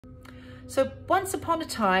So once upon a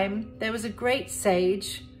time, there was a great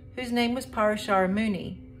sage whose name was Parashara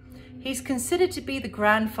Muni. He's considered to be the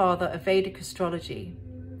grandfather of Vedic astrology.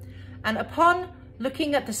 And upon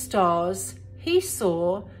looking at the stars, he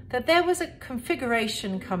saw that there was a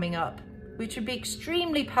configuration coming up, which would be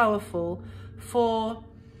extremely powerful for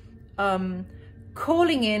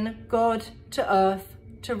calling in God to earth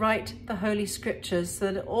to write the Holy Scriptures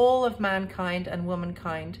so that all of mankind and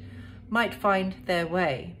womankind might find their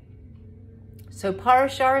way. So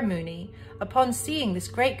Parashara Muni, upon seeing this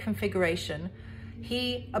great configuration,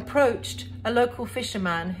 he approached a local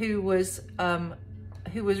fisherman who was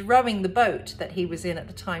rowing the boat that he was in at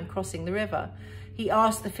the time, crossing the river. He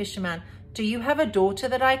asked the fisherman, "Do you have a daughter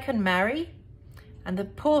that I can marry?" And the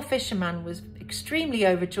poor fisherman was extremely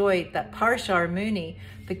overjoyed that Parashara Muni,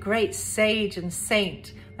 the great sage and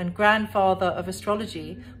saint and grandfather of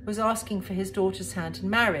astrology, was asking for his daughter's hand in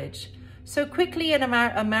marriage. So quickly a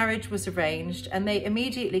marriage was arranged, and they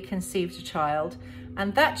immediately conceived a child,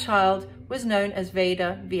 and that child was known as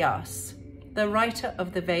Veda Vyas, the writer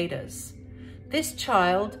of the Vedas. This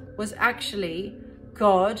child was actually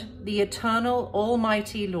God, the eternal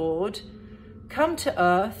almighty Lord, come to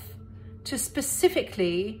earth to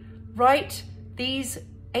specifically write these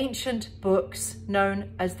ancient books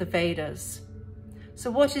known as the Vedas.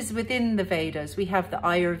 So what is within the Vedas? We have the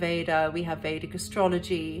Ayurveda, we have Vedic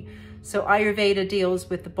astrology. So Ayurveda deals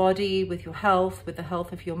with the body, with your health, with the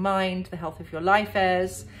health of your mind, the health of your life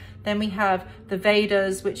heirs. Then we have the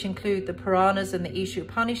Vedas, which include the Puranas and the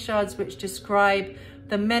Upanishads, which describe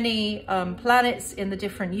the many planets in the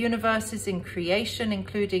different universes in creation,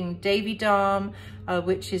 including Devidam,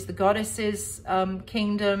 which is the goddess's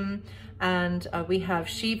kingdom. And we have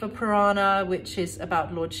Shiva Purana, which is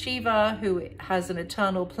about Lord Shiva, who has an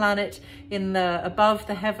eternal planet in above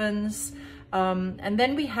the heavens. And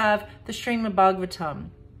then we have the Srimad Bhagavatam.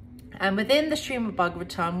 And within the Srimad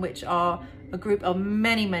Bhagavatam, which are a group of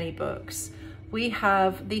many, many books, we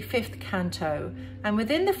have the 5th canto. And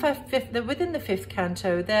within the fifth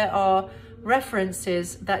canto, there are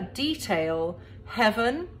references that detail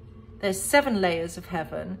heaven. There's 7 layers of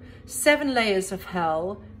heaven, 7 layers of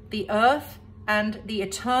hell, the earth, and the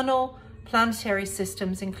eternal planetary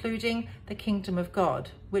systems, including the kingdom of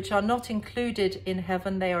God, which are not included in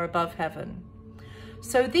heaven, they are above heaven.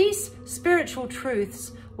 So these spiritual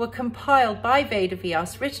truths were compiled by Veda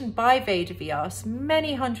Vyas, written by Veda Vyas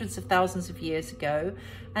many hundreds of thousands of years ago,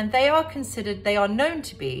 and they are known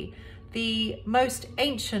to be the most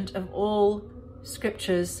ancient of all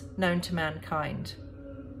scriptures known to mankind.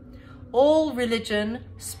 All religion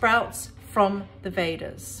sprouts from the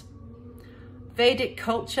Vedas. Vedic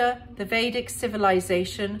culture, the Vedic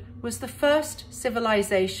civilization, was the first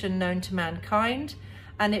civilization known to mankind,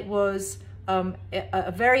 and it was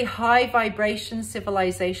a very high vibration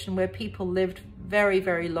civilization where people lived very,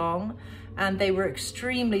 very long, and they were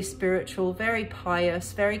extremely spiritual, very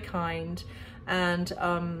pious, very kind, and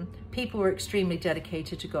people were extremely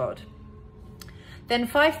dedicated to God. Then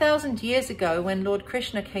 5,000 years ago, when Lord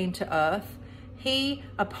Krishna came to earth, he,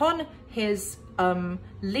 upon his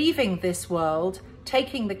leaving this world,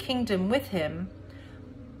 taking the kingdom with him,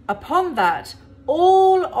 upon that,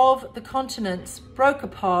 all of the continents broke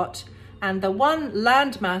apart, and the one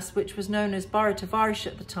landmass, which was known as Bharatavarsha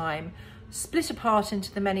at the time, split apart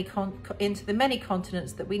into the many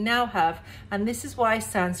continents that we now have. And this is why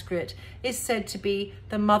Sanskrit is said to be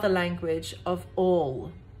the mother language of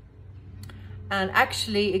all. And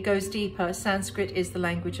actually, it goes deeper. Sanskrit is the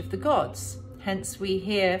language of the gods. Hence, we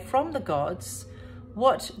hear from the gods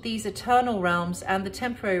what these eternal realms and the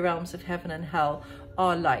temporary realms of heaven and hell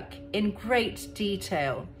are like in great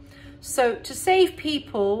detail. So to save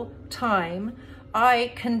people time,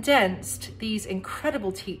 I condensed these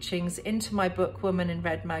incredible teachings into my book, Woman in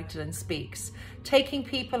Red, Magdalene Speaks, taking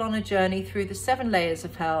people on a journey through the 7 layers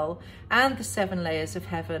of hell and the 7 layers of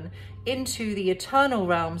heaven into the eternal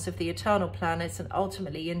realms of the eternal planets and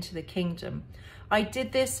ultimately into the kingdom. I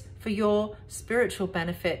did this for your spiritual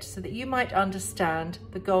benefit so that you might understand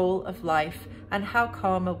the goal of life and how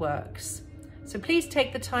karma works. So please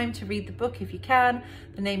take the time to read the book if you can.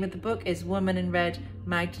 The name of the book is Woman in Red,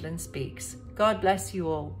 Magdalene Speaks. God bless you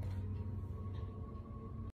all.